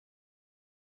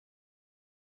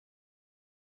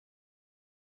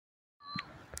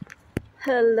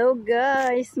Hello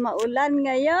guys, maulan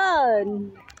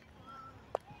ngayon.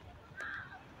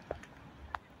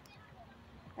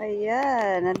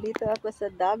 Ayan, nandito ako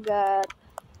sa dagat.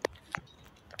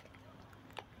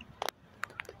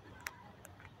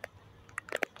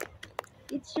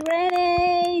 It's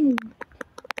raining.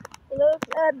 Look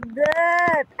at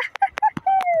that.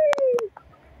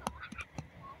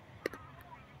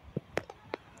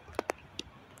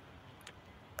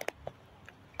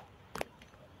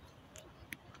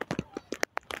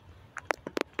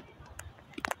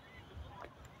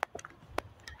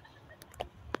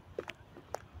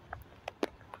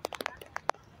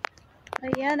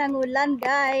 Ayan ang ulan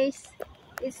guys.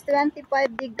 It's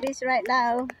 25 degrees right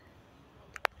now.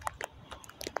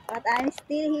 But I'm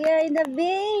still here in the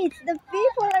beach. The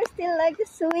people are still like to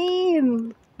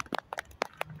swim.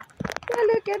 Oh,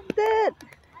 look at that.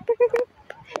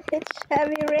 It's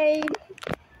heavy rain.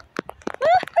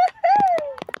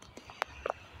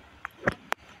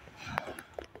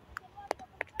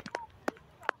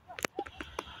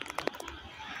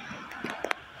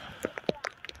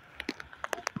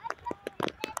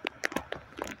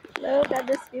 Look at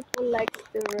these people like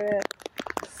to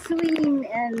swim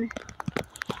and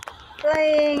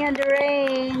playing in the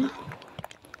rain.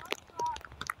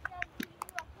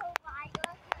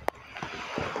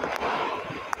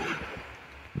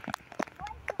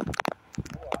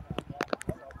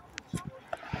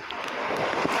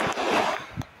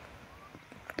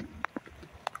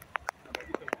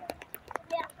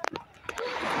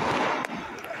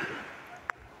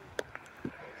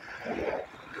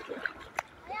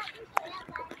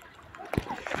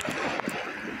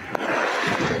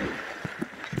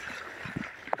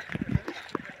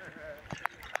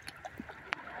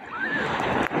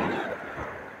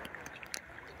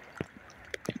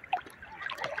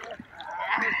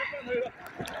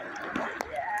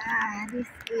 This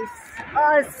is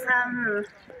awesome.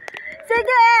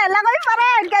 Sige, langoy pa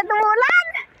rin. Kahit umulan.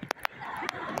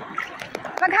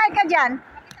 Mag-hi ka dyan.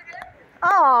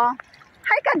 Oo.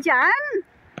 Hi ka dyan.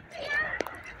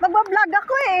 Magbablog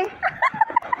ako eh.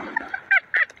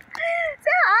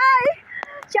 Say hi.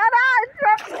 Shout out.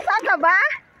 Saan ka ba?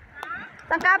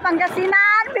 Saan ka?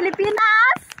 Pangasinan?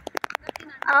 Pilipinas?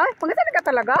 Oh, Pangasinan ka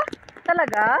talaga?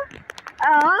 Talaga?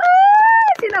 Oh,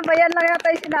 sinabayan lang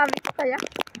yata yung sinabi ko kaya.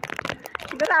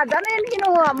 Sigurado na yun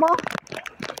kinuha mo?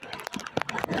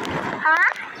 Ha?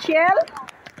 Shell?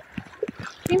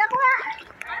 Tingnan ko nga.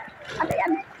 Ano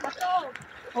yan?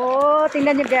 Oh,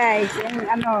 tingnan nyo guys. Yung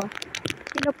ano,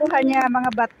 kinukuha niya mga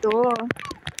bato.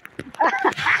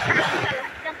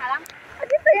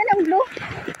 Dito yan yung blue.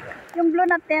 Yung blue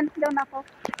na tent doon ako.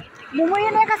 Bumuyo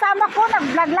na yung kasama ko.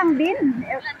 Nag-vlog lang din.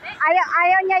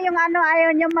 Ayaw niya yung ano,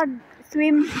 ayaw niya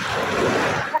mag-swim.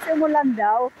 Kasi umulan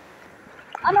daw.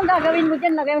 Anong gagawin mo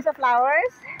dyan? Lagay mo sa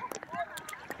flowers?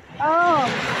 Oh.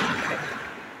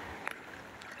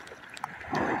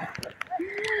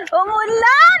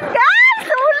 Umulan, guys!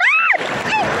 Umulan!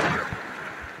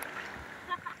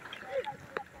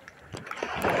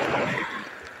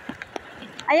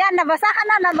 Ayan, nabasa ka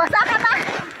na, nabasa ka na.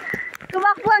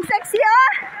 Tumakbo ang sexy,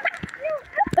 oh.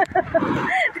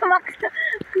 Tumakbo.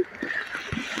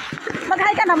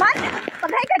 Mag-hi ka naman?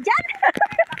 Mag-hi ka dyan?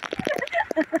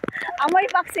 Amoy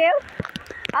paksiw.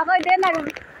 Ako din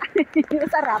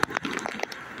sarap.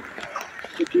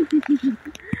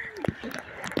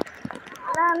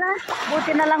 Wala.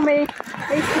 Buti na lang may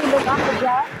silog ako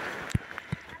dyan.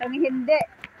 Kung hindi.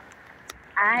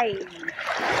 Ay.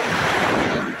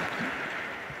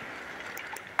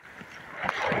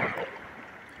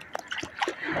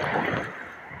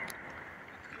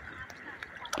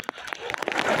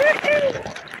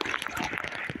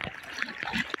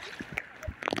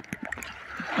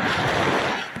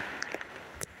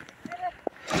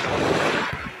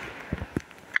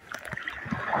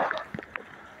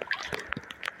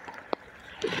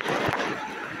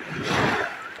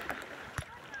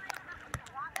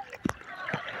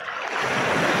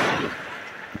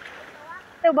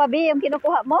 Ito, Bobby, yung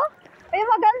kinukuha mo? Ay,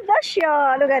 maganda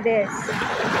siya. Look at this.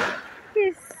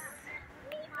 He's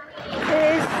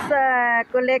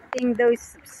collecting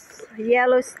those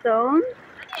yellow stone.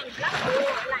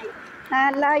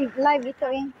 Live ito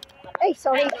eh. Ay,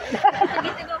 sorry.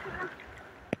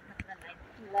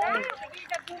 Live.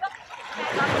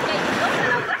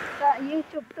 Sa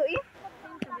YouTube to eh.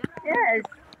 Yes.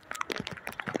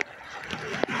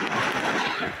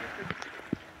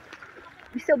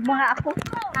 Isog mo nga ako.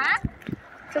 Ha?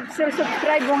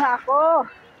 Subscribe mo nga ako.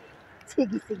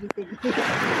 Sige.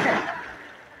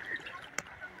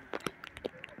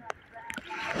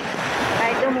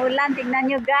 Kahit umulan,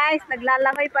 tingnan nyo guys.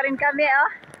 Naglalangoy pa rin kami,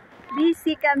 oh.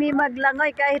 Busy kami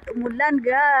maglangoy kahit umulan,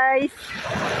 guys.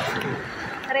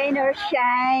 Rain or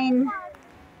shine.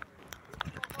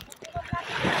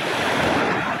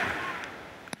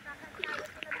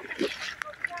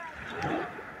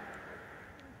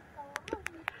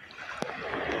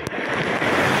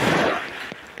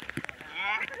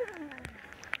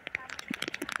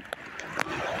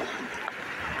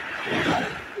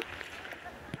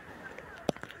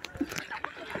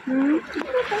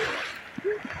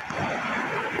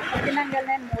 Tinanggal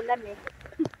na yung mulan eh.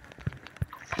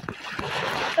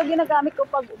 Ito ginagamit ko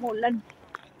pag umulan.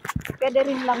 Pwede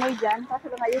rin langoy dyan. Kaso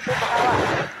lang ayun po baka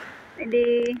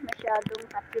hindi masyadong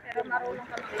kapit. Pero marunong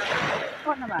ka lang.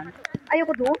 Oo naman.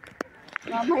 Ayoko doon.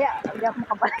 Mamaya, hindi ako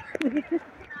makabalik.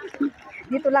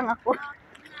 Dito lang ako.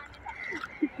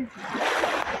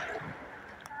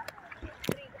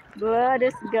 Wow,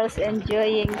 this girl's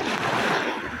enjoying.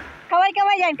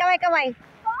 Kaway-kaway yan, kaway-kaway.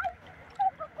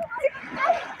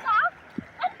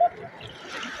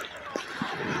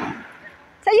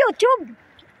 Sa YouTube.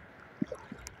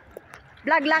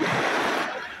 Vlog lang.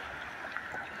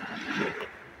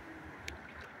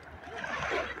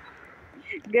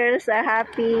 Girls are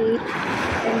happy,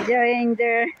 enjoying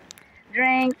their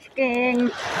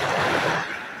drinking.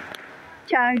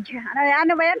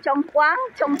 Ano ba yan? Chongkwang?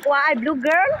 Chongkwa ay blue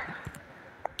girl?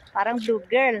 Parang blue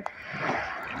girl.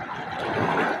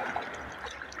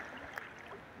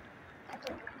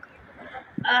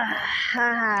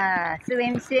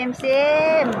 Swim, swim,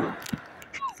 swim.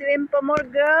 Swim for more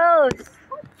girls.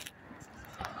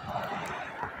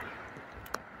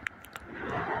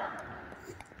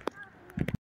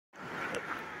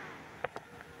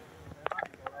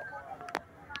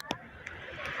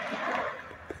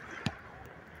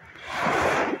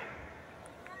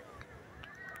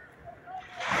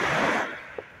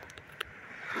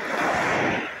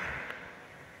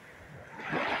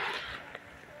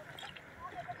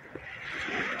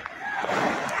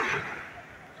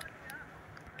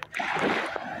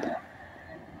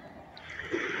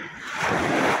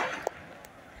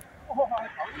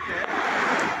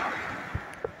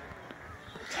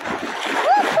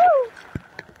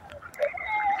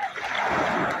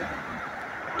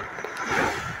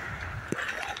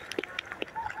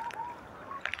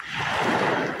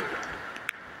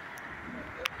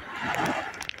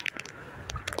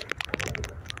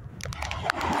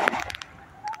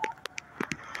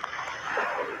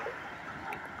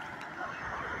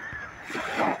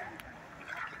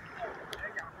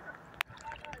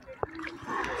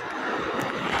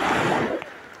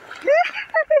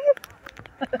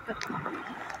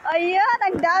 Ayan,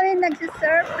 ang dami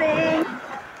nagsisurfing.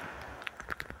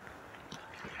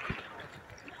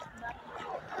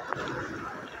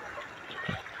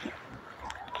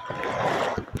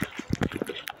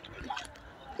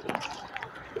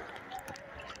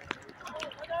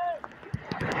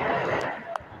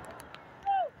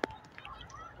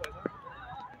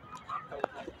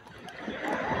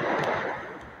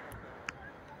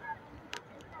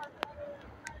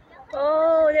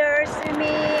 Oh, they're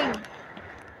swimming.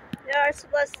 There are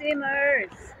splash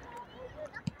swimmers.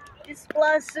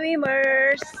 Splash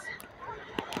swimmers.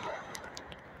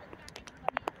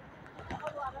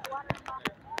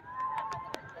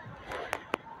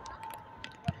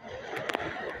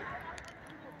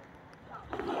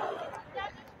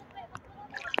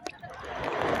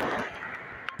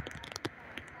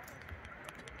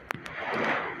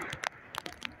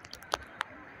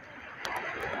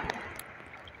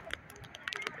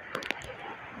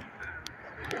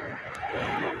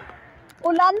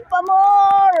 Ulan pa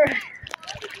more.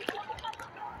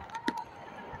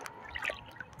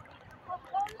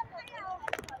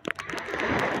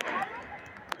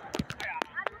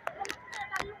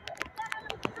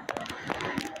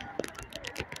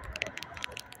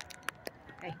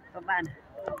 Okay, baba na.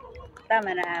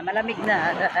 Tama na, malamig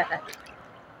na.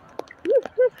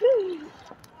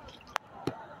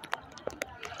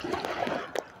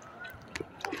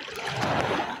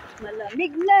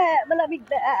 Malamig na, malamig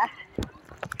na.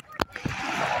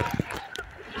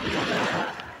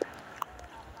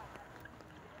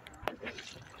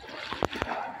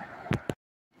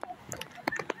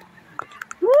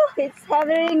 Woo, it's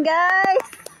hovering, guys.